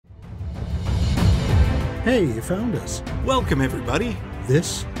Hey, you found us. Welcome, everybody.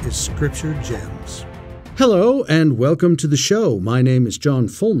 This is Scripture Gems. Hello, and welcome to the show. My name is John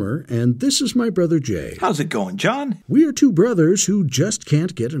Fullmer, and this is my brother Jay. How's it going, John? We are two brothers who just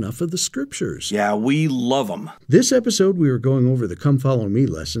can't get enough of the Scriptures. Yeah, we love them. This episode, we are going over the Come Follow Me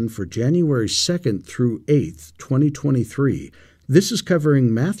lesson for January 2nd through 8th, 2023. This is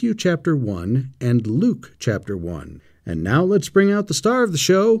covering Matthew chapter 1 and Luke chapter 1. And now let's bring out the star of the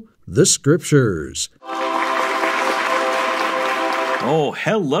show, the Scriptures. Oh,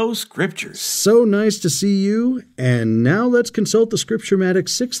 hello, Scriptures. So nice to see you. And now let's consult the Scripturematic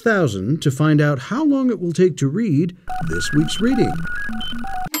 6000 to find out how long it will take to read this week's reading.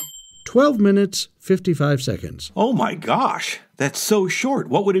 12 minutes, 55 seconds. Oh my gosh, that's so short.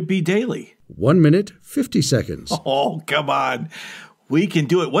 What would it be daily? 1 minute, 50 seconds. Oh, come on. We can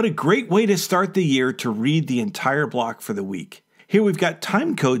do it. What a great way to start the year to read the entire block for the week. Here we've got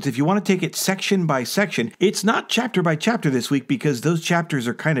time codes if you want to take it section by section. It's not chapter by chapter this week because those chapters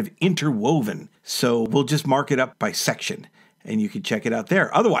are kind of interwoven. So we'll just mark it up by section and you can check it out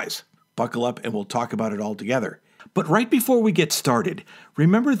there. Otherwise, buckle up and we'll talk about it all together. But right before we get started,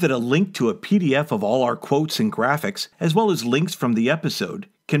 remember that a link to a PDF of all our quotes and graphics, as well as links from the episode,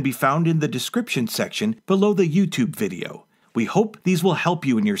 can be found in the description section below the YouTube video. We hope these will help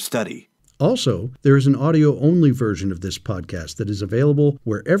you in your study. Also, there is an audio-only version of this podcast that is available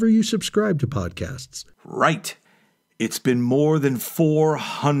wherever you subscribe to podcasts. Right. It's been more than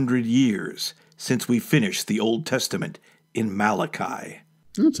 400 years since we finished the Old Testament in Malachi.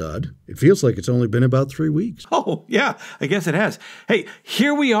 That's odd. It feels like it's only been about 3 weeks. Oh, yeah, I guess it has. Hey,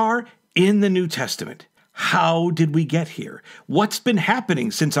 here we are in the New Testament. How did we get here? What's been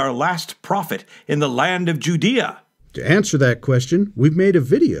happening since our last prophet in the land of Judea? To answer that question, we've made a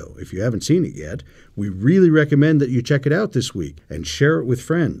video. If you haven't seen it yet, we really recommend that you check it out this week and share it with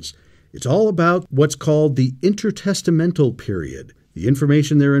friends. It's all about what's called the intertestamental period. The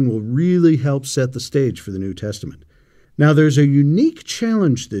information therein will really help set the stage for the New Testament. Now, there's a unique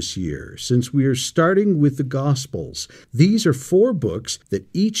challenge this year since we are starting with the Gospels. These are 4 books that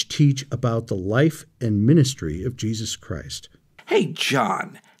each teach about the life and ministry of Jesus Christ. Hey,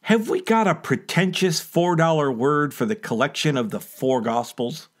 John, have we got a pretentious $4 word for the collection of the 4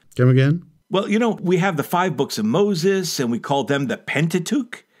 Gospels? Come again? Well, we have the 5 books of Moses, and we call them the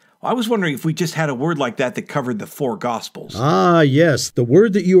Pentateuch. I was wondering if we just had a word like that that covered the 4 Gospels. Ah, yes. The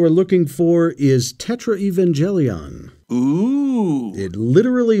word that you are looking for is tetraevangelion. Ooh. It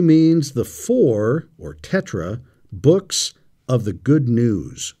literally means the 4, or tetra, books of the good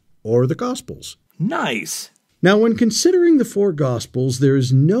news, or the Gospels. Nice. Now, when considering the 4 Gospels, there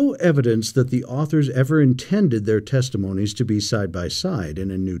is no evidence that the authors ever intended their testimonies to be side by side in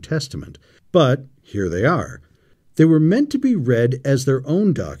a New Testament. But here they are. They were meant to be read as their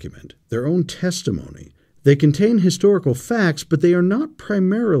own document, their own testimony. They contain historical facts, but they are not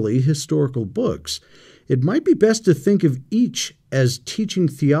primarily historical books. It might be best to think of each as teaching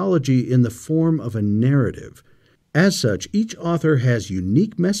theology in the form of a narrative. As such, each author has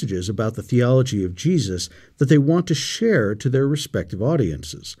unique messages about the theology of Jesus that they want to share to their respective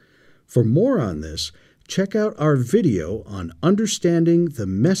audiences. For more on this, check out our video on Understanding the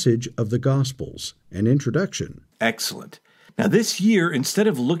Message of the Gospels, an introduction. Excellent. Now this year, instead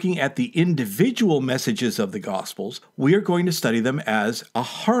of looking at the individual messages of the Gospels, we are going to study them as a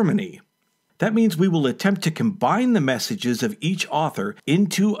harmony. That means we will attempt to combine the messages of each author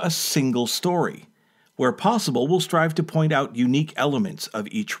into a single story. Where possible, we'll strive to point out unique elements of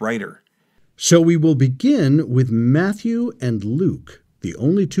each writer. So we will begin with Matthew and Luke, the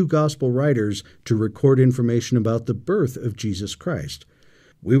only 2 gospel writers to record information about the birth of Jesus Christ.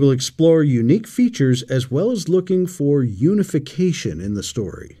 We will explore unique features as well as looking for unification in the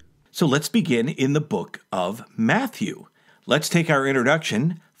story. So let's begin in the book of Matthew. Let's take our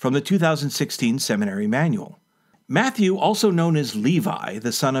introduction from the 2016 Seminary Manual. Matthew, also known as Levi,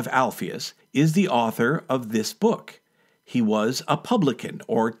 the son of Alphaeus, is the author of this book. He was a publican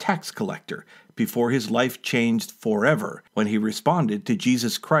or tax collector before his life changed forever when he responded to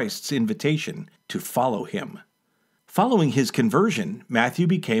Jesus Christ's invitation to follow him. Following his conversion, Matthew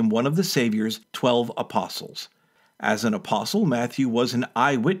became one of the Savior's 12 apostles. As an apostle, Matthew was an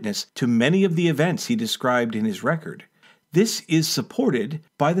eyewitness to many of the events he described in his record. This is supported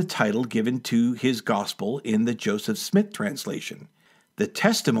by the title given to his gospel in the Joseph Smith translation, The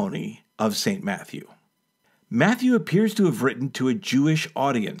Testimony of St. Matthew. Matthew appears to have written to a Jewish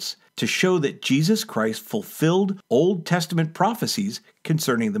audience to show that Jesus Christ fulfilled Old Testament prophecies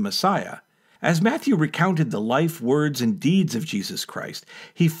concerning the Messiah. As Matthew recounted the life, words, and deeds of Jesus Christ,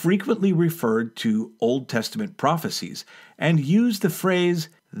 he frequently referred to Old Testament prophecies and used the phrase,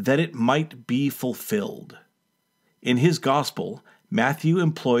 that it might be fulfilled. In his gospel, Matthew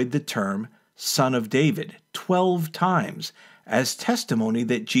employed the term Son of David 12 times as testimony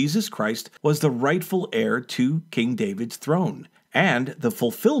that Jesus Christ was the rightful heir to King David's throne and the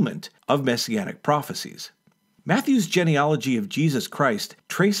fulfillment of messianic prophecies. Matthew's genealogy of Jesus Christ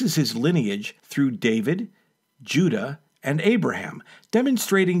traces his lineage through David, Judah, and Abraham,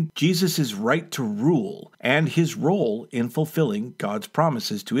 demonstrating Jesus' right to rule and his role in fulfilling God's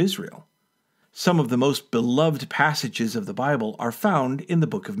promises to Israel. Some of the most beloved passages of the Bible are found in the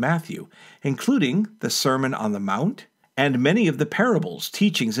book of Matthew, including the Sermon on the Mount and many of the parables,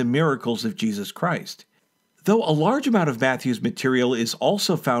 teachings, and miracles of Jesus Christ. Though a large amount of Matthew's material is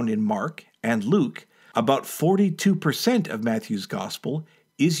also found in Mark and Luke, about 42% of Matthew's gospel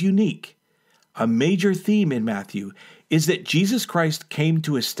is unique. A major theme in Matthew is that Jesus Christ came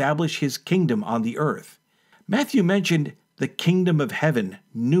to establish his kingdom on the earth. Matthew mentioned the kingdom of heaven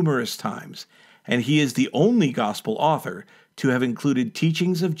numerous times, and he is the only gospel author to have included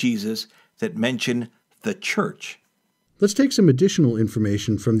teachings of Jesus that mention the church. Let's take some additional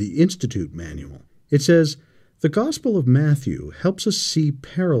information from the Institute Manual. It says, the Gospel of Matthew helps us see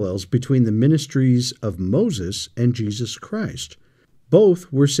parallels between the ministries of Moses and Jesus Christ.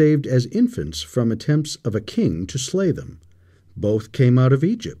 Both were saved as infants from attempts of a king to slay them. Both came out of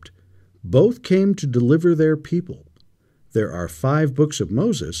Egypt. Both came to deliver their people. There are 5 books of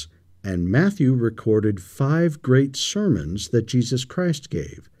Moses, and Matthew recorded 5 great sermons that Jesus Christ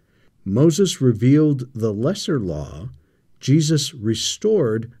gave. Moses revealed the lesser law. Jesus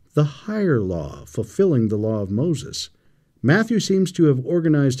restored the higher law, fulfilling the law of Moses. Matthew seems to have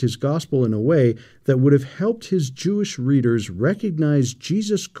organized his gospel in a way that would have helped his Jewish readers recognize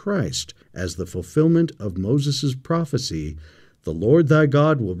Jesus Christ as the fulfillment of Moses' prophecy, the Lord thy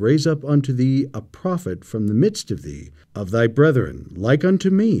God will raise up unto thee a prophet from the midst of thee, of thy brethren, like unto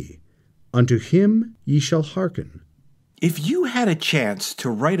me. Unto him ye shall hearken. If you had a chance to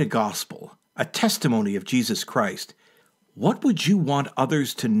write a gospel, a testimony of Jesus Christ, what would you want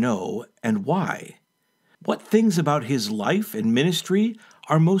others to know and why? What things about his life and ministry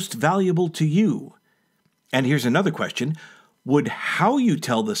are most valuable to you? And here's another question. Would how you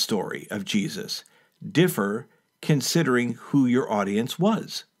tell the story of Jesus differ considering who your audience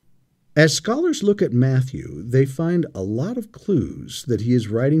was? As scholars look at Matthew, they find a lot of clues that he is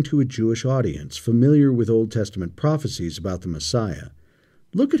writing to a Jewish audience familiar with Old Testament prophecies about the Messiah.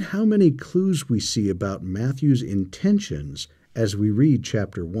 Look at how many clues we see about Matthew's intentions as we read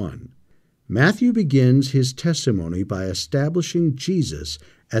chapter 1. Matthew begins his testimony by establishing Jesus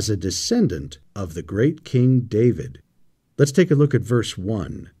as a descendant of the great King David. Let's take a look at verse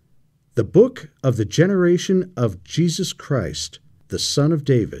 1. The book of the generation of Jesus Christ, the son of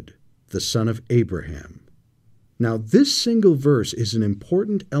David, the son of Abraham. Now, this single verse is an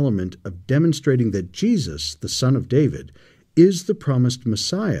important element of demonstrating that Jesus, the son of David, is the promised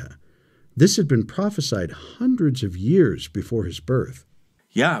Messiah. This had been prophesied hundreds of years before his birth.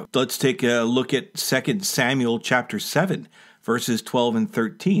 Yeah, let's take a look at 2 Samuel chapter 7, verses 12 and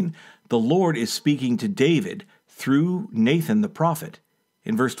 13. The Lord is speaking to David through Nathan the prophet.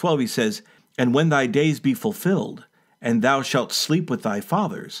 In verse 12 he says, And when thy days be fulfilled, and thou shalt sleep with thy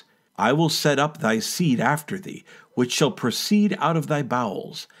fathers, I will set up thy seed after thee, which shall proceed out of thy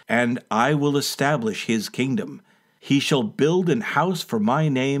bowels, and I will establish his kingdom. He shall build an house for my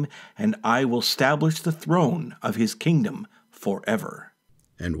name, and I will establish the throne of his kingdom forever.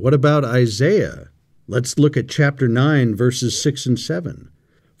 And what about Isaiah? Let's look at chapter 9, verses 6 and 7.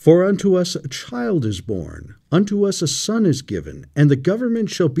 For unto us a child is born, unto us a son is given, and the government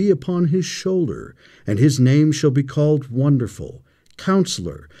shall be upon his shoulder, and his name shall be called Wonderful,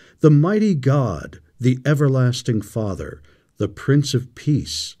 Counselor, the Mighty God, the Everlasting Father, the Prince of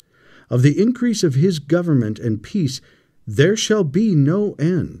Peace. Of the increase of his government and peace there shall be no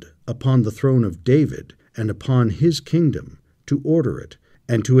end upon the throne of David and upon his kingdom, to order it,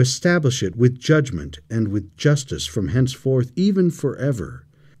 and to establish it with judgment and with justice from henceforth even forever.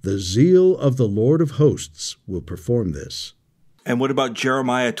 The zeal of the Lord of hosts will perform this. And what about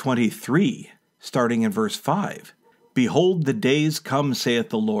Jeremiah 23, starting in verse 5? Behold, the days come, saith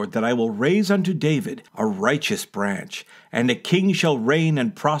the Lord, that I will raise unto David a righteous branch, and a king shall reign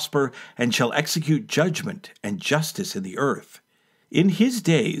and prosper, and shall execute judgment and justice in the earth. In his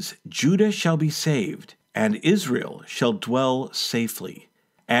days Judah shall be saved, and Israel shall dwell safely.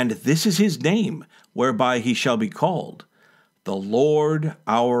 And this is his name, whereby he shall be called, the Lord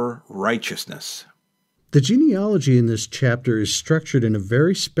our righteousness. The genealogy in this chapter is structured in a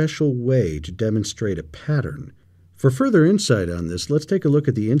very special way to demonstrate a pattern. For further insight on this, let's take a look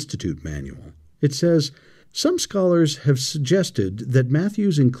at the Institute Manual. It says, Some scholars have suggested that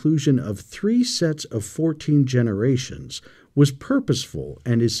Matthew's inclusion of 3 sets of 14 generations was purposeful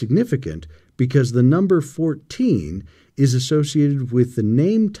and is significant because the number 14 is associated with the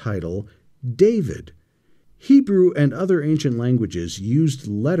name title David. Hebrew and other ancient languages used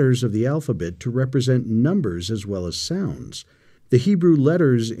letters of the alphabet to represent numbers as well as sounds. The Hebrew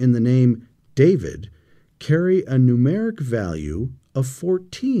letters in the name David carry a numeric value of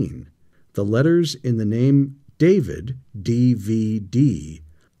 14. The letters in the name David, DVD,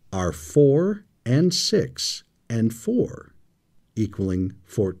 are 4 and 6 and 4, equaling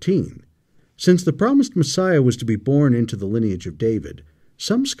 14. Since the promised Messiah was to be born into the lineage of David,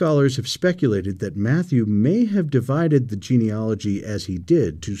 some scholars have speculated that Matthew may have divided the genealogy as he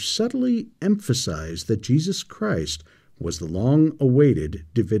did to subtly emphasize that Jesus Christ was the long-awaited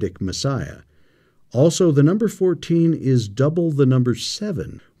Davidic Messiah. Also, the number 14 is double the number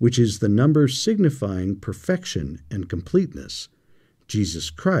 7, which is the number signifying perfection and completeness. Jesus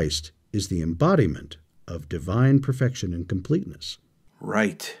Christ is the embodiment of divine perfection and completeness.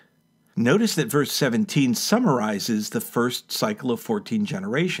 Right. Notice that verse 17 summarizes the first cycle of 14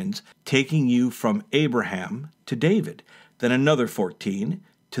 generations, taking you from Abraham to David, then another 14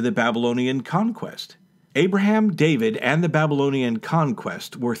 to the Babylonian conquest. Abraham, David, and the Babylonian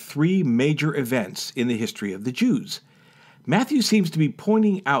conquest were 3 major events in the history of the Jews. Matthew seems to be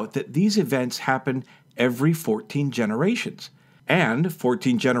pointing out that these events happen every 14 generations. And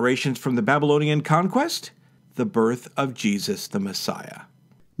 14 generations from the Babylonian conquest, the birth of Jesus the Messiah.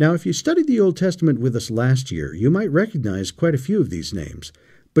 Now, if you studied the Old Testament with us last year, you might recognize quite a few of these names.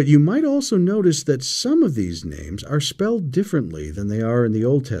 But you might also notice that some of these names are spelled differently than they are in the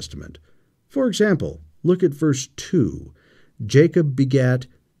Old Testament. For example, look at verse 2. Jacob begat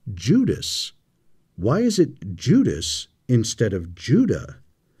Judas. Why is it Judas instead of Judah?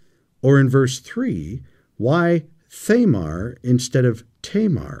 Or in verse 3, why Thamar instead of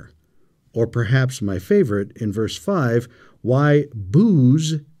Tamar? Or perhaps my favorite, in verse 5, why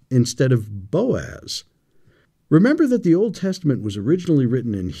Booz instead of Boaz? Remember that the Old Testament was originally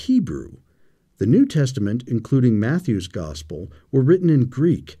written in Hebrew. The New Testament, including Matthew's Gospel, were written in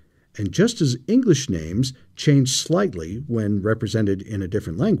Greek, and just as English names change slightly when represented in a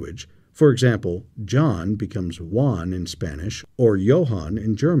different language, for example, John becomes Juan in Spanish or Johann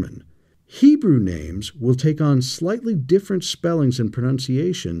in German, Hebrew names will take on slightly different spellings and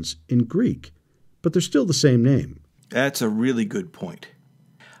pronunciations in Greek, but they're still the same name. That's a really good point.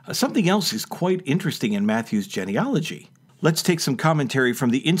 Something else is quite interesting in Matthew's genealogy. Let's take some commentary from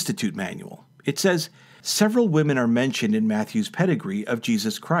the Institute Manual. It says, several women are mentioned in Matthew's pedigree of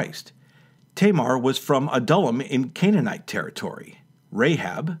Jesus Christ. Tamar was from Adullam in Canaanite territory.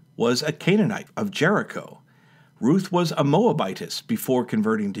 Rahab was a Canaanite of Jericho. Ruth was a Moabitess before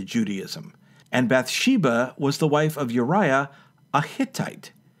converting to Judaism. And Bathsheba was the wife of Uriah, a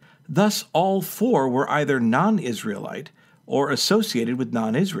Hittite. Thus, all 4 were either non-Israelite or associated with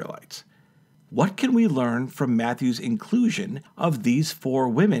non-Israelites. What can we learn from Matthew's inclusion of these 4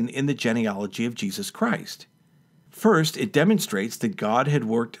 women in the genealogy of Jesus Christ? First, it demonstrates that God had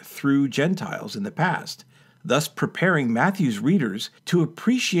worked through Gentiles in the past, thus preparing Matthew's readers to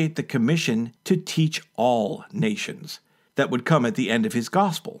appreciate the commission to teach all nations that would come at the end of his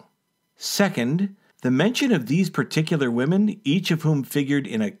gospel. Second, the mention of these particular women, each of whom figured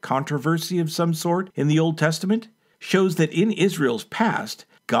in a controversy of some sort in the Old Testament, shows that in Israel's past,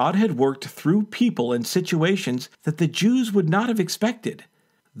 God had worked through people and situations that the Jews would not have expected,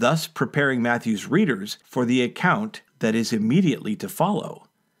 thus preparing Matthew's readers for the account that is immediately to follow,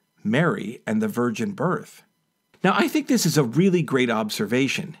 Mary and the virgin birth. Now, I think this is a really great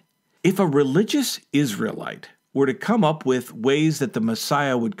observation. If a religious Israelite were to come up with ways that the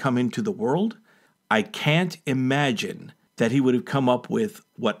Messiah would come into the world, I can't imagine that he would have come up with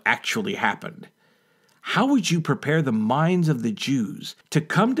what actually happened. How would you prepare the minds of the Jews to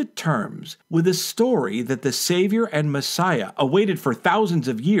come to terms with a story that the Savior and Messiah, awaited for thousands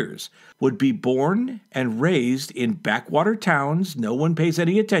of years, would be born and raised in backwater towns no one pays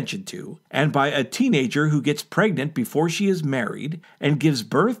any attention to, and by a teenager who gets pregnant before she is married and gives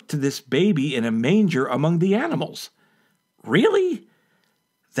birth to this baby in a manger among the animals? Really?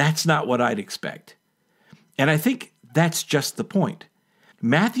 That's not what I'd expect. And I think that's just the point.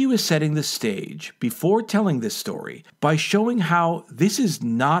 Matthew is setting the stage before telling this story by showing how this is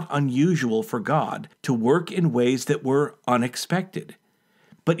not unusual for God to work in ways that were unexpected.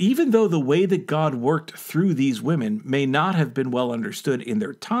 But even though the way that God worked through these women may not have been well understood in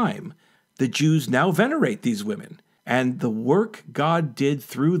their time, the Jews now venerate these women and the work God did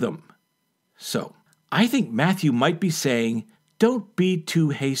through them. So, I think Matthew might be saying, don't be too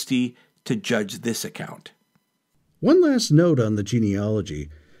hasty to judge this account. One last note on the genealogy.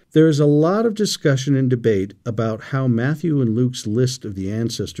 There is a lot of discussion and debate about how Matthew and Luke's list of the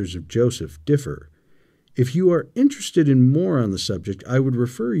ancestors of Joseph differ. If you are interested in more on the subject, I would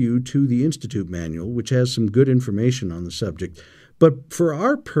refer you to the Institute Manual, which has some good information on the subject. But for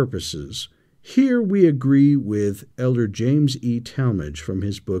our purposes, here we agree with Elder James E. Talmage from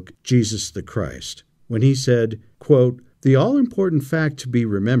his book, Jesus the Christ, when he said, quote, "The all-important fact to be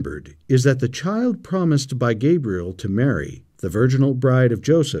remembered is that the child promised by Gabriel to Mary, the virginal bride of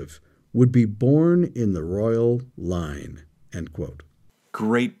Joseph, would be born in the royal line." End quote.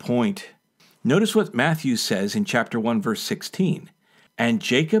 Great point. Notice what Matthew says in chapter 1, verse 16. "And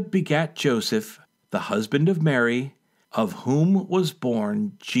Jacob begat Joseph, the husband of Mary, of whom was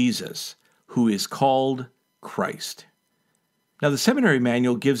born Jesus, who is called Christ." Now, the seminary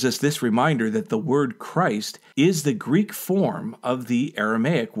manual gives us this reminder that the word Christ is the Greek form of the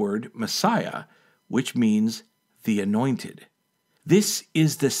Aramaic word Messiah, which means the anointed. This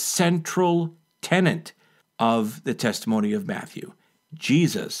is the central tenet of the testimony of Matthew.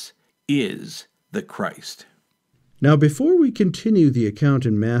 Jesus is the Christ. Now, before we continue the account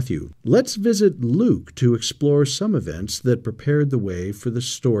in Matthew, let's visit Luke to explore some events that prepared the way for the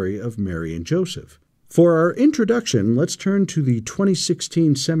story of Mary and Joseph. For our introduction, let's turn to the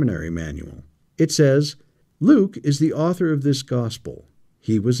 2016 Seminary Manual. It says, "Luke is the author of this gospel.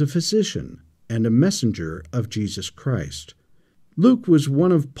 He was a physician and a messenger of Jesus Christ." Luke was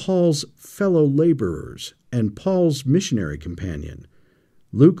one of Paul's fellow laborers and Paul's missionary companion.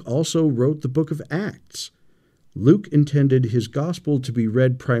 Luke also wrote the book of Acts. Luke intended his gospel to be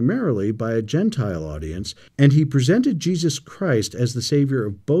read primarily by a Gentile audience, and he presented Jesus Christ as the Savior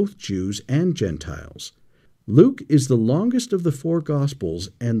of both Jews and Gentiles. Luke is the longest of the four Gospels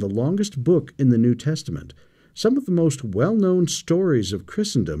and the longest book in the New Testament. Some of the most well-known stories of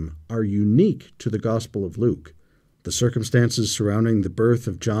Christendom are unique to the Gospel of Luke. The circumstances surrounding the birth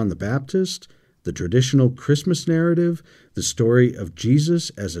of John the Baptist, the traditional Christmas narrative, the story of Jesus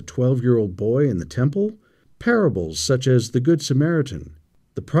as a 12-year-old boy in the temple, parables such as the Good Samaritan,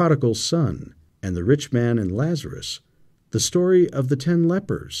 the prodigal son, and the rich man and Lazarus, the story of the 10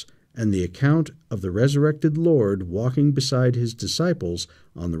 lepers, and the account of the resurrected Lord walking beside his disciples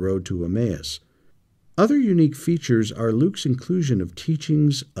on the road to Emmaus. Other unique features are Luke's inclusion of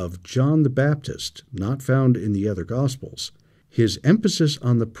teachings of John the Baptist, not found in the other Gospels, his emphasis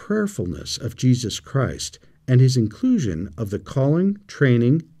on the prayerfulness of Jesus Christ, and his inclusion of the calling,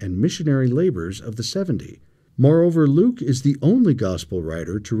 training, and missionary labors of the 70. Moreover, Luke is the only Gospel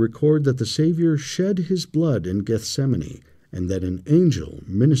writer to record that the Savior shed his blood in Gethsemane, and that an angel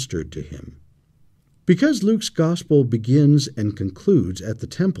ministered to him. Because Luke's Gospel begins and concludes at the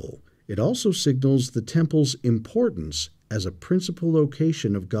temple, it also signals the temple's importance as a principal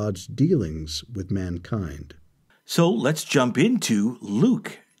location of God's dealings with mankind. So let's jump into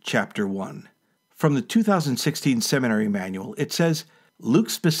Luke chapter 1. From the 2016 Seminary Manual, it says,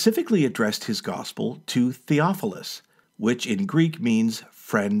 Luke specifically addressed his gospel to Theophilus, which in Greek means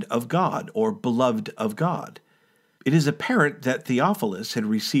friend of God or beloved of God. It is apparent that Theophilus had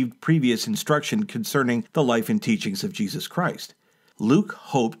received previous instruction concerning the life and teachings of Jesus Christ. Luke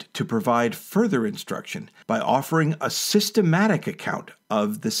hoped to provide further instruction by offering a systematic account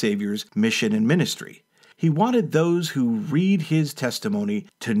of the Savior's mission and ministry. He wanted those who read his testimony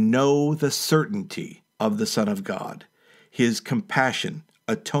to know the certainty of the Son of God, his compassion,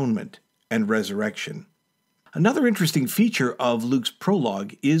 atonement, and resurrection. Another interesting feature of Luke's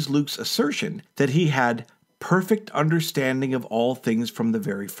prologue is Luke's assertion that he had perfect understanding of all things from the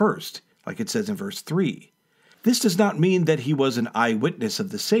very first, like it says in verse 3. This does not mean that he was an eyewitness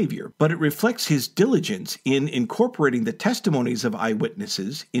of the Savior, but it reflects his diligence in incorporating the testimonies of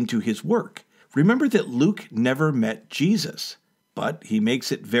eyewitnesses into his work. Remember that Luke never met Jesus, but he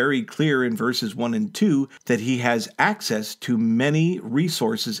makes it very clear in verses 1 and 2 that he has access to many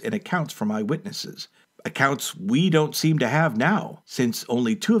resources and accounts from eyewitnesses. Accounts we don't seem to have now, since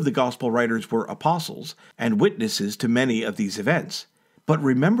only 2 of the gospel writers were apostles and witnesses to many of these events. But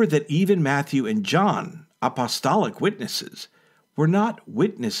remember that even Matthew and John, apostolic witnesses, were not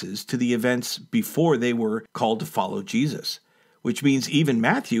witnesses to the events before they were called to follow Jesus, which means even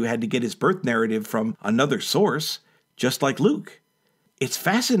Matthew had to get his birth narrative from another source, just like Luke. It's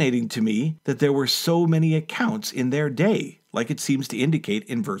fascinating to me that there were so many accounts in their day, like it seems to indicate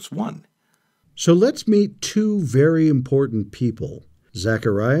in verse 1. So let's meet 2 very important people,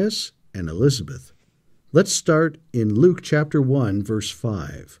 Zacharias and Elizabeth. Let's start in Luke chapter 1, verse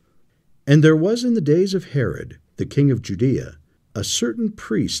 5. And there was in the days of Herod, the king of Judea, a certain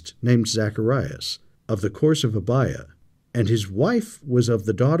priest named Zacharias, of the course of Abiah, and his wife was of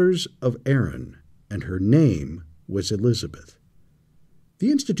the daughters of Aaron, and her name was Elizabeth.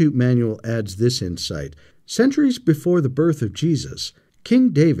 The Institute Manual adds this insight. Centuries before the birth of Jesus,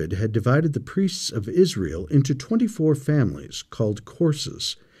 King David had divided the priests of Israel into 24 families called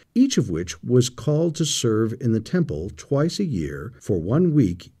courses, each of which was called to serve in the temple twice a year for 1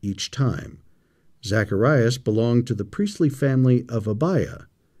 week each time. Zacharias belonged to the priestly family of Abiah.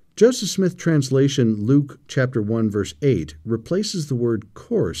 Joseph Smith translation Luke chapter 1 verse 8 replaces the word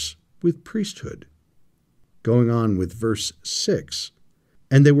course with priesthood. Going on with verse 6.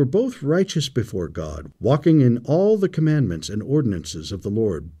 And they were both righteous before God, walking in all the commandments and ordinances of the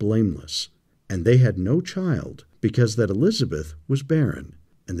Lord blameless. And they had no child, because that Elizabeth was barren,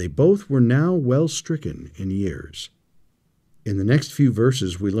 and they both were now well stricken in years. In the next few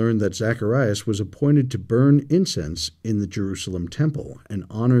verses, we learn that Zacharias was appointed to burn incense in the Jerusalem temple, an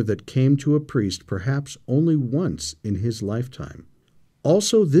honor that came to a priest perhaps only once in his lifetime.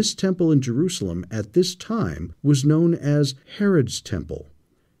 Also, this temple in Jerusalem at this time was known as Herod's temple.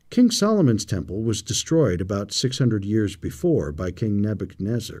 King Solomon's temple was destroyed about 600 years before by King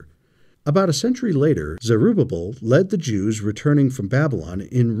Nebuchadnezzar. About a century later, Zerubbabel led the Jews returning from Babylon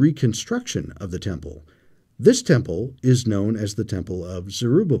in reconstruction of the temple. This temple is known as the Temple of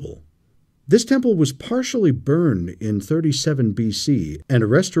Zerubbabel. This temple was partially burned in 37 BC, and a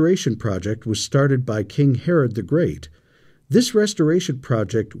restoration project was started by King Herod the Great. This restoration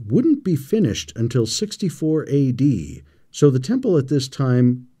project wouldn't be finished until 64 AD, so the temple at this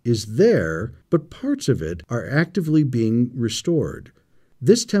time is there, but parts of it are actively being restored.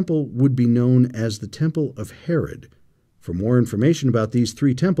 This temple would be known as the Temple of Herod. For more information about these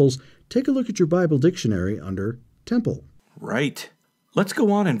 3 temples, take a look at your Bible dictionary under Temple. Right. Let's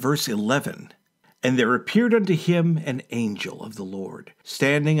go on in verse 11. And there appeared unto him an angel of the Lord,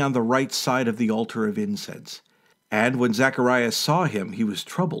 standing on the right side of the altar of incense. And when Zacharias saw him, he was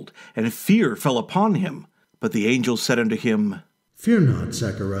troubled, and fear fell upon him. But the angel said unto him, Fear not,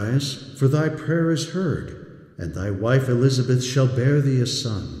 Zacharias, for thy prayer is heard, and thy wife Elizabeth shall bear thee a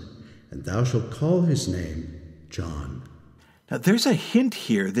son, and thou shalt call his name John. Now there's a hint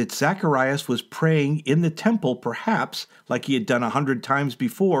here that Zacharias was praying in the temple, perhaps, like he had done 100 times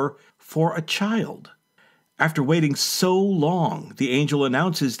before, for a child. After waiting so long, the angel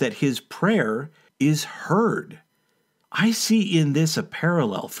announces that his prayer is heard. I see in this a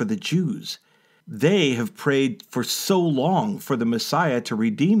parallel for the Jews. They have prayed for so long for the Messiah to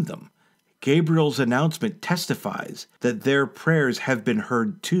redeem them. Gabriel's announcement testifies that their prayers have been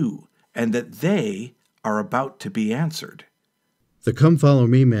heard too, and that they are about to be answered. The Come Follow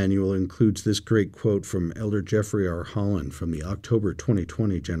Me manual includes this great quote from Elder Jeffrey R. Holland from the October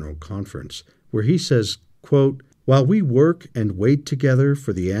 2020 General Conference, where he says, quote, While we work and wait together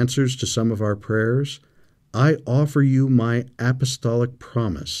for the answers to some of our prayers, I offer you my apostolic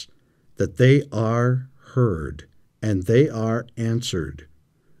promise that they are heard and they are answered,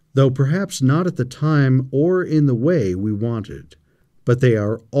 though perhaps not at the time or in the way we wanted, but they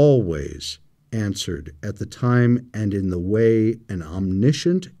are always answered at the time and in the way an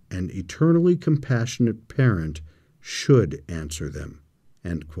omniscient and eternally compassionate parent should answer them.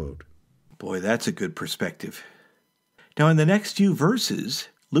 End quote. Boy, that's a good perspective. Now, in the next few verses,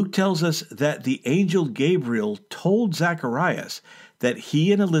 Luke tells us that the angel Gabriel told Zacharias that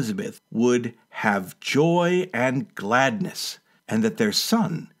he and Elizabeth would have joy and gladness, and that their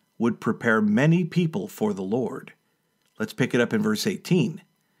son would prepare many people for the Lord. Let's pick it up in verse 18.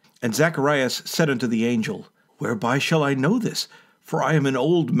 And Zacharias said unto the angel, Whereby shall I know this? For I am an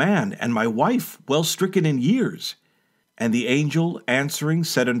old man, and my wife well stricken in years. And the angel answering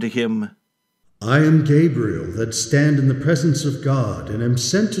said unto him, I am Gabriel, that stand in the presence of God, and am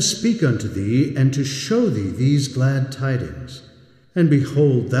sent to speak unto thee, and to show thee these glad tidings. And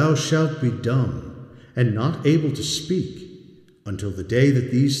behold, thou shalt be dumb, and not able to speak, until the day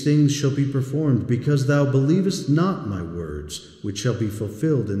that these things shall be performed, because thou believest not my words, which shall be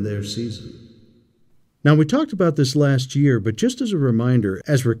fulfilled in their season. Now, we talked about this last year, but just as a reminder,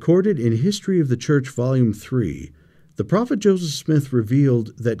 as recorded in History of the Church, Volume 3, the prophet Joseph Smith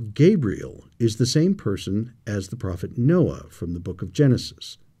revealed that Gabriel is the same person as the prophet Noah from the book of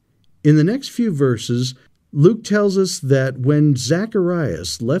Genesis. In the next few verses, Luke tells us that when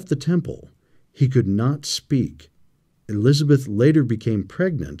Zacharias left the temple, he could not speak. Elizabeth later became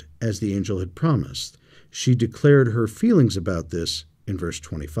pregnant, as the angel had promised. She declared her feelings about this in verse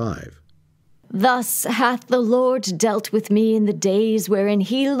 25. Thus hath the Lord dealt with me in the days wherein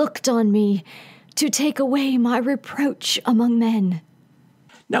he looked on me, to take away my reproach among men.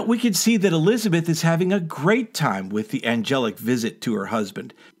 Now we can see that Elizabeth is having a great time with the angelic visit to her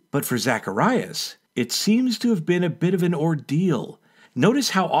husband. But for Zacharias, it seems to have been a bit of an ordeal, Notice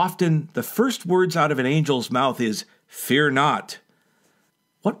how often the first words out of an angel's mouth is, "Fear not."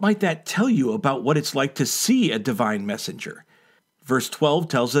 What might that tell you about what it's like to see a divine messenger? Verse 12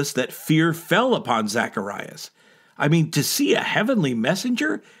 tells us that fear fell upon Zacharias. I mean, to see a heavenly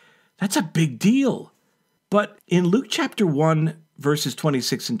messenger, that's a big deal. But in Luke chapter 1, verses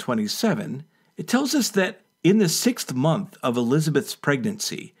 26 and 27, it tells us that in the 6th month of Elizabeth's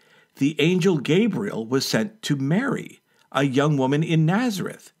pregnancy, the angel Gabriel was sent to Mary, a young woman in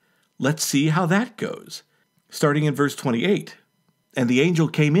Nazareth. Let's see how that goes. Starting in verse 28. And the angel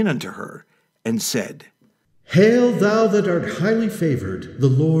came in unto her and said, Hail, thou that art highly favored, the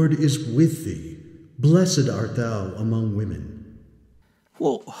Lord is with thee. Blessed art thou among women.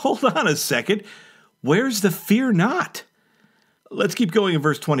 Well, hold on a second. Where's the fear not? Let's keep going in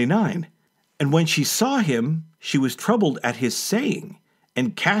verse 29. And when she saw him, she was troubled at his saying,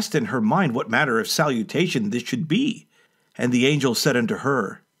 and cast in her mind what manner of salutation this should be. And the angel said unto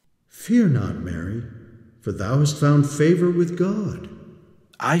her, Fear not, Mary, for thou hast found favor with God.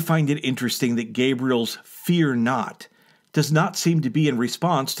 I find it interesting that Gabriel's fear not does not seem to be in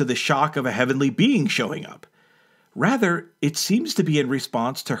response to the shock of a heavenly being showing up. Rather, it seems to be in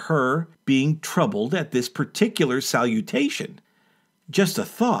response to her being troubled at this particular salutation. Just a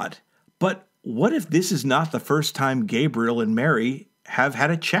thought, but what if this is not the first time Gabriel and Mary have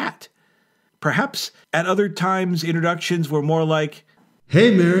had a chat? Perhaps at other times introductions were more like,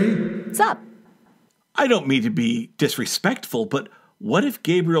 Hey, Mary. What's up? I don't mean to be disrespectful, but what if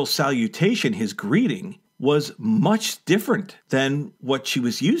Gabriel's salutation, his greeting, was much different than what she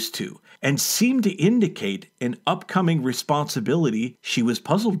was used to and seemed to indicate an upcoming responsibility she was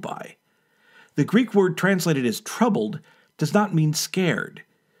puzzled by? The Greek word translated as troubled does not mean scared.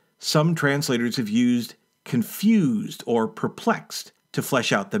 Some translators have used confused or perplexed to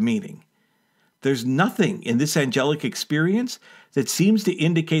flesh out the meaning. There's nothing in this angelic experience that seems to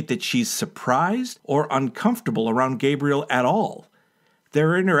indicate that she's surprised or uncomfortable around Gabriel at all.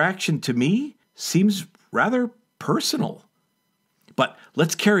 Their interaction, to me, seems rather personal. But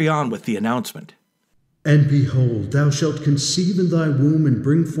let's carry on with the announcement. And behold, thou shalt conceive in thy womb and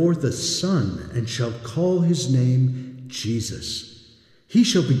bring forth a son, and shalt call his name Jesus. He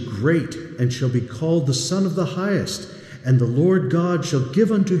shall be great, and shall be called the Son of the Highest. And the Lord God shall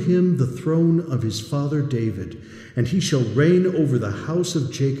give unto him the throne of his father David, and he shall reign over the house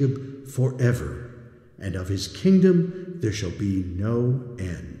of Jacob forever, and of his kingdom there shall be no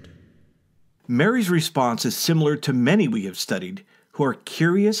end. Mary's response is similar to many we have studied who are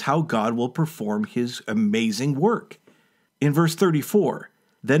curious how God will perform his amazing work. In verse 34,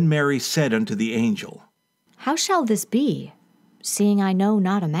 then Mary said unto the angel, How shall this be, seeing I know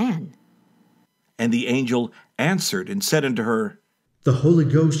not a man? And the angel answered and said unto her, The Holy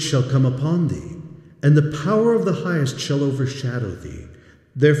Ghost shall come upon thee, and the power of the highest shall overshadow thee.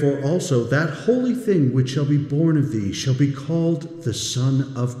 Therefore also that holy thing which shall be born of thee shall be called the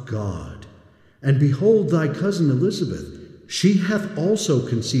Son of God. And behold, thy cousin Elizabeth, she hath also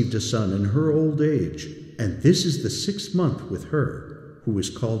conceived a son in her old age, and this is the 6th month with her, who is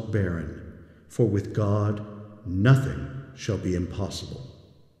called barren. For with God nothing shall be impossible.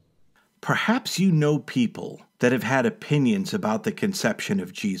 Perhaps you know people that have had opinions about the conception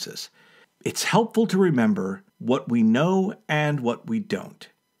of Jesus. It's helpful to remember what we know and what we don't.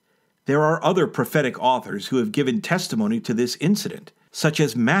 There are other prophetic authors who have given testimony to this incident, such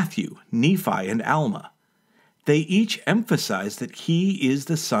as Matthew, Nephi, and Alma. They each emphasize that he is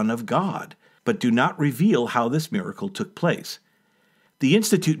the Son of God, but do not reveal how this miracle took place. The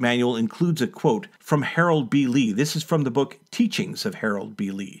Institute Manual includes a quote from Harold B. Lee. This is from the book Teachings of Harold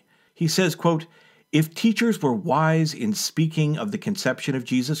B. Lee. He says, quote, If teachers were wise in speaking of the conception of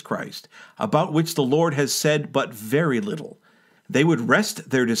Jesus Christ, about which the Lord has said but very little, they would rest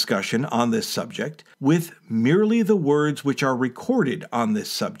their discussion on this subject with merely the words which are recorded on this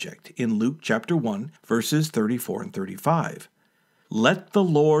subject in Luke chapter 1, verses 34 and 35. Let the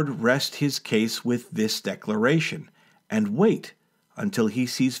Lord rest his case with this declaration, and wait until he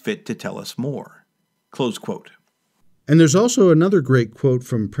sees fit to tell us more. Close quote. And there's also another great quote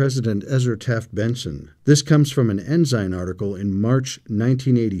from President Ezra Taft Benson. This comes from an Ensign article in March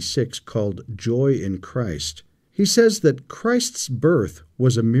 1986 called Joy in Christ. He says that Christ's birth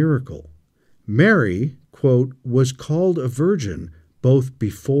was a miracle. Mary, quote, was called a virgin both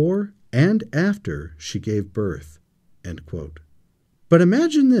before and after she gave birth, end quote. But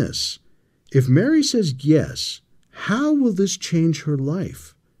imagine this. If Mary says yes, how will this change her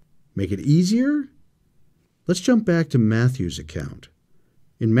life? Make it easier? Let's jump back to Matthew's account.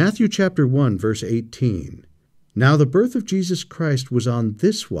 In Matthew chapter 1, verse 18, Now the birth of Jesus Christ was on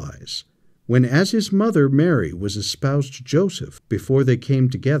this wise. when as his mother Mary was espoused to Joseph before they came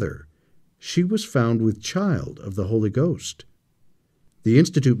together, she was found with child of the Holy Ghost. The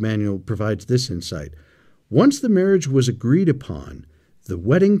Institute Manual provides this insight. Once the marriage was agreed upon, the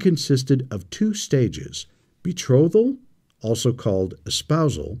wedding consisted of 2 stages: betrothal, also called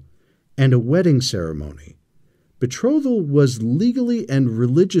espousal, and a wedding ceremony. Betrothal was legally and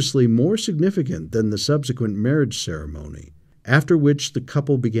religiously more significant than the subsequent marriage ceremony, after which the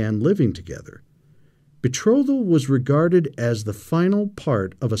couple began living together. Betrothal was regarded as the final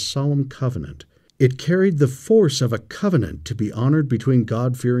part of a solemn covenant. It carried the force of a covenant to be honored between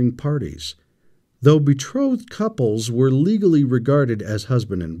God-fearing parties. Though betrothed couples were legally regarded as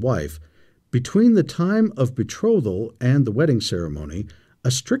husband and wife, between the time of betrothal and the wedding ceremony,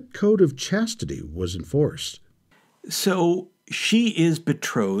 a strict code of chastity was enforced. So she is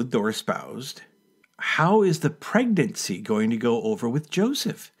betrothed or espoused. How is the pregnancy going to go over with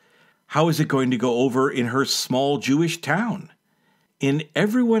Joseph? How is it going to go over in her small Jewish town? In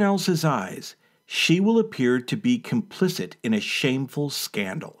everyone else's eyes, she will appear to be complicit in a shameful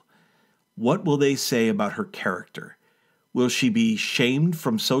scandal. What will they say about her character? Will she be shamed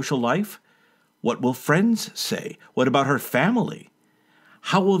from social life? What will friends say? What about her family?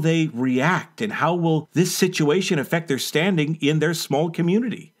 How will they react, and how will this situation affect their standing in their small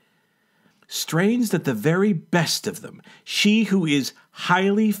community? Strange that the very best of them, she who is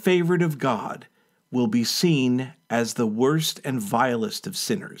highly favored of God, will be seen as the worst and vilest of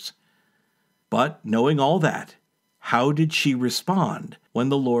sinners. But knowing all that, how did she respond when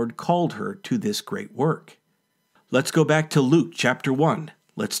the Lord called her to this great work? Let's go back to Luke chapter 1.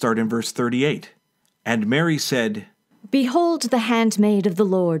 Let's start in verse 38. And Mary said, Behold the handmaid of the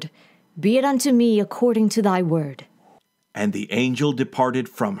Lord, be it unto me according to thy word. And the angel departed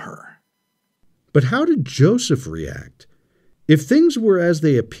from her. But how did Joseph react? If things were as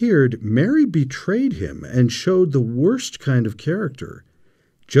they appeared, Mary betrayed him and showed the worst kind of character.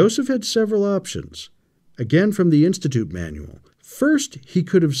 Joseph had several options. Again from the Institute Manual. First, he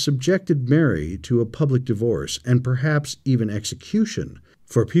could have subjected Mary to a public divorce and perhaps even execution,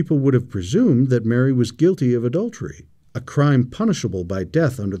 for people would have presumed that Mary was guilty of adultery, a crime punishable by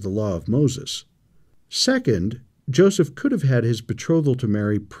death under the law of Moses. Second, Joseph could have had his betrothal to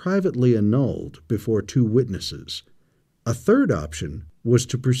Mary privately annulled before 2 witnesses. A third option was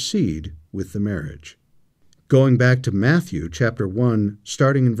to proceed with the marriage. Going back to Matthew chapter 1,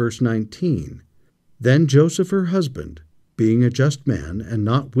 starting in verse 19, Then Joseph her husband, being a just man and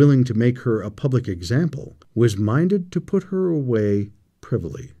not willing to make her a public example, was minded to put her away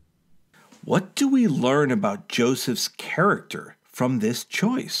privily. What do we learn about Joseph's character from this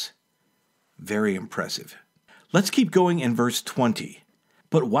choice? Very impressive. Let's keep going in verse 20.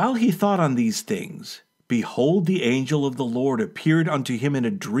 But while he thought on these things, behold, the angel of the Lord appeared unto him in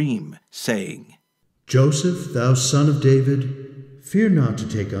a dream, saying, Joseph, thou son of David, fear not to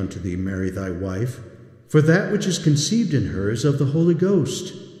take unto thee Mary thy wife, for that which is conceived in her is of the Holy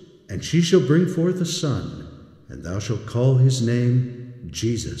Ghost, and she shall bring forth a son, and thou shalt call his name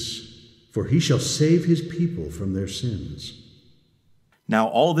Jesus, for he shall save his people from their sins. Now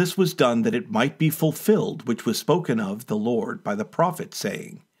all this was done that it might be fulfilled, which was spoken of the Lord by the prophet,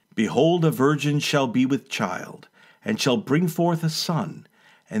 saying, Behold, a virgin shall be with child, and shall bring forth a son,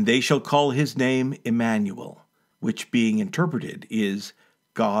 and they shall call his name Emmanuel, which being interpreted is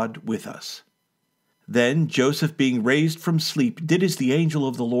God with us. Then Joseph, being raised from sleep, did as the angel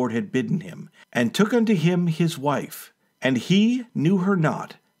of the Lord had bidden him, and took unto him his wife. And he knew her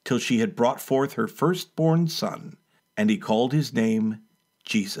not, till she had brought forth her firstborn son, and he called his name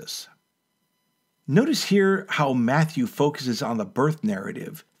Jesus. Notice here how Matthew focuses on the birth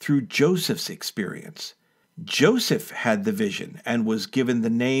narrative through Joseph's experience. Joseph had the vision and was given the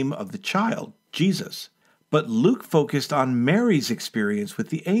name of the child, Jesus. But Luke focused on Mary's experience with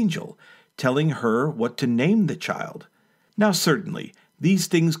the angel, telling her what to name the child. Now certainly, these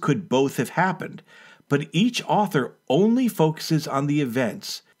things could both have happened, but each author only focuses on the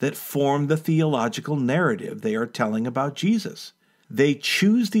events that form the theological narrative they are telling about Jesus. They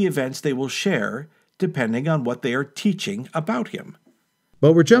choose the events they will share depending on what they are teaching about him.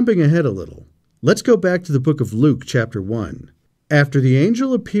 But we're jumping ahead a little. Let's go back to the book of Luke, chapter 1. After the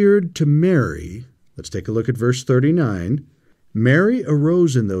angel appeared to Mary, let's take a look at verse 39, Mary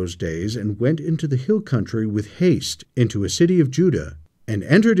arose in those days and went into the hill country with haste into a city of Judah, and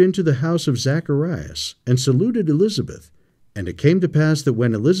entered into the house of Zacharias, and saluted Elizabeth. And it came to pass that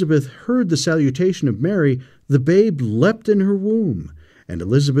when Elizabeth heard the salutation of Mary, the babe leapt in her womb, and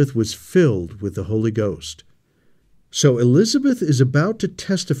Elizabeth was filled with the Holy Ghost. So Elizabeth is about to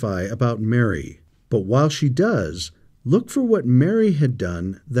testify about Mary, but while she does, Look for what Mary had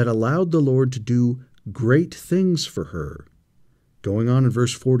done that allowed the Lord to do great things for her. Going on in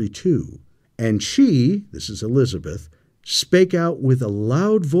verse 42, and she, this is Elizabeth, spake out with a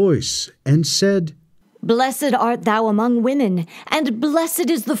loud voice and said, Blessed art thou among women, and blessed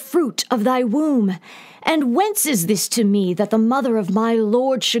is the fruit of thy womb. And whence is this to me, that the mother of my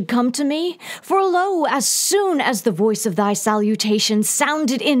Lord should come to me? For lo, as soon as the voice of thy salutation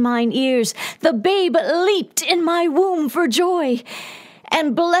sounded in mine ears, the babe leaped in my womb for joy.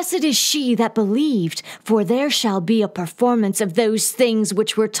 And blessed is she that believed, for there shall be a performance of those things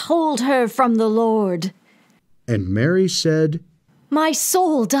which were told her from the Lord. And Mary said, My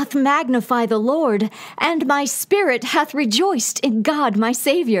soul doth magnify the Lord, and my spirit hath rejoiced in God my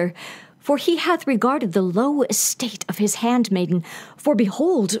Saviour. For he hath regarded the low estate of his handmaiden. For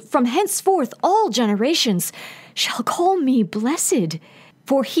behold, from henceforth all generations shall call me blessed.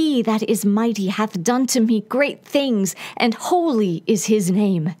 For he that is mighty hath done to me great things, and holy is his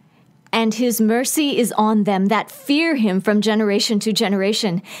name. And his mercy is on them that fear him from generation to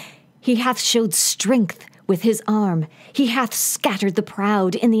generation. He hath showed strength with his arm. He hath scattered the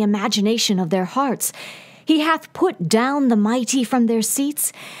proud in the imagination of their hearts. He hath put down the mighty from their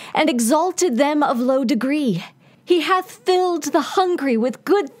seats, and exalted them of low degree. He hath filled the hungry with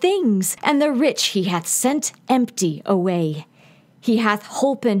good things, and the rich he hath sent empty away. He hath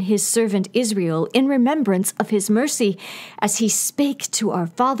holpen his servant Israel in remembrance of his mercy, as he spake to our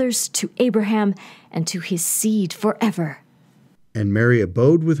fathers, to Abraham, and to his seed forever. And Mary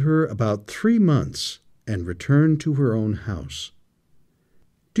abode with her about 3 months, and returned to her own house.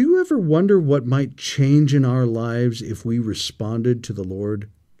 Do you ever wonder what might change in our lives if we responded to the Lord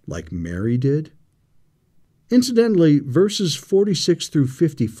like Mary did? Incidentally, verses 46 through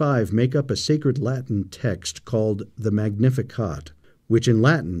 55 make up a sacred Latin text called the Magnificat, which in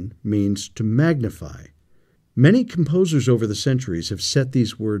Latin means to magnify. Many composers over the centuries have set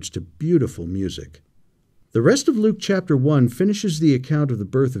these words to beautiful music. The rest of Luke chapter 1 finishes the account of the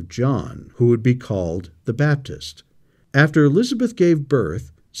birth of John, who would be called the Baptist. After Elizabeth gave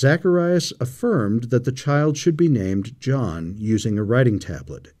birth, Zacharias affirmed that the child should be named John using a writing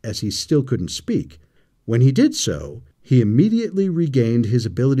tablet, as he still couldn't speak. When he did so, he immediately regained his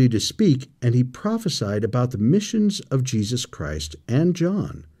ability to speak, and he prophesied about the missions of Jesus Christ and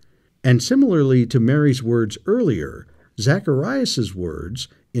John. And similarly to Mary's words earlier, Zacharias' words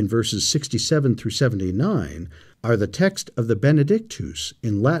in verses 67 through 79 are the text of the Benedictus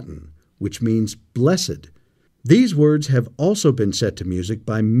in Latin, which means blessed. These words have also been set to music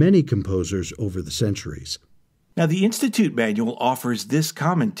by many composers over the centuries. Now, the Institute Manual offers this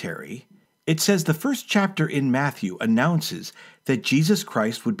commentary. It says the first chapter in Matthew announces that Jesus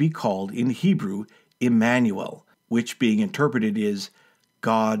Christ would be called in Hebrew Emmanuel, which being interpreted is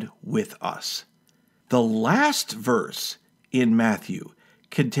God with us. The last verse in Matthew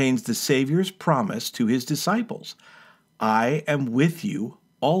contains the Savior's promise to his disciples, I am with you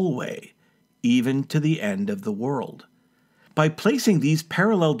always, even to the end of the world. By placing these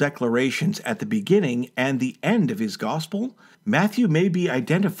parallel declarations at the beginning and the end of his gospel, Matthew may be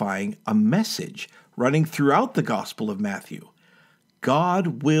identifying a message running throughout the Gospel of Matthew.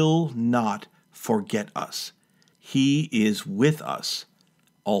 God will not forget us. He is with us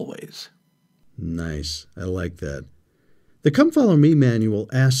always. Nice. I like that. The Come Follow Me manual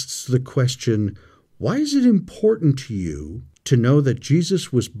asks the question, why is it important to you to know that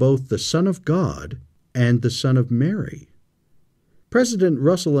Jesus was both the Son of God and the Son of Mary? President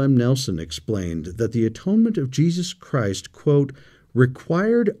Russell M. Nelson explained that the atonement of Jesus Christ, quote,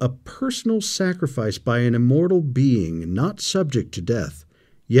 required a personal sacrifice by an immortal being not subject to death,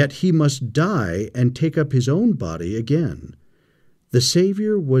 yet he must die and take up his own body again. The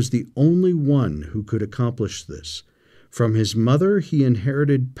Savior was the only one who could accomplish this. From his mother he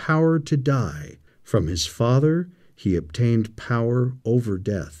inherited power to die. From his father he obtained power over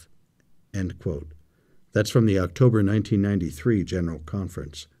death. End quote. That's from the October 1993 General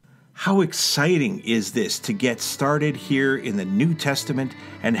Conference. How exciting is this to get started here in the New Testament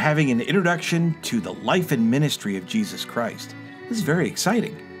and having an introduction to the life and ministry of Jesus Christ. This is very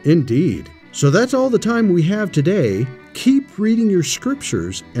exciting. Indeed. So that's all the time we have today. Keep reading your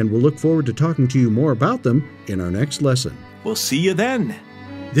scriptures, and we'll look forward to talking to you more about them in our next lesson. We'll see you then.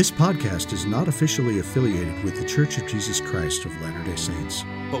 This podcast is not officially affiliated with the Church of Jesus Christ of Latter-day Saints.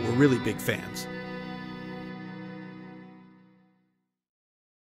 But we're really big fans.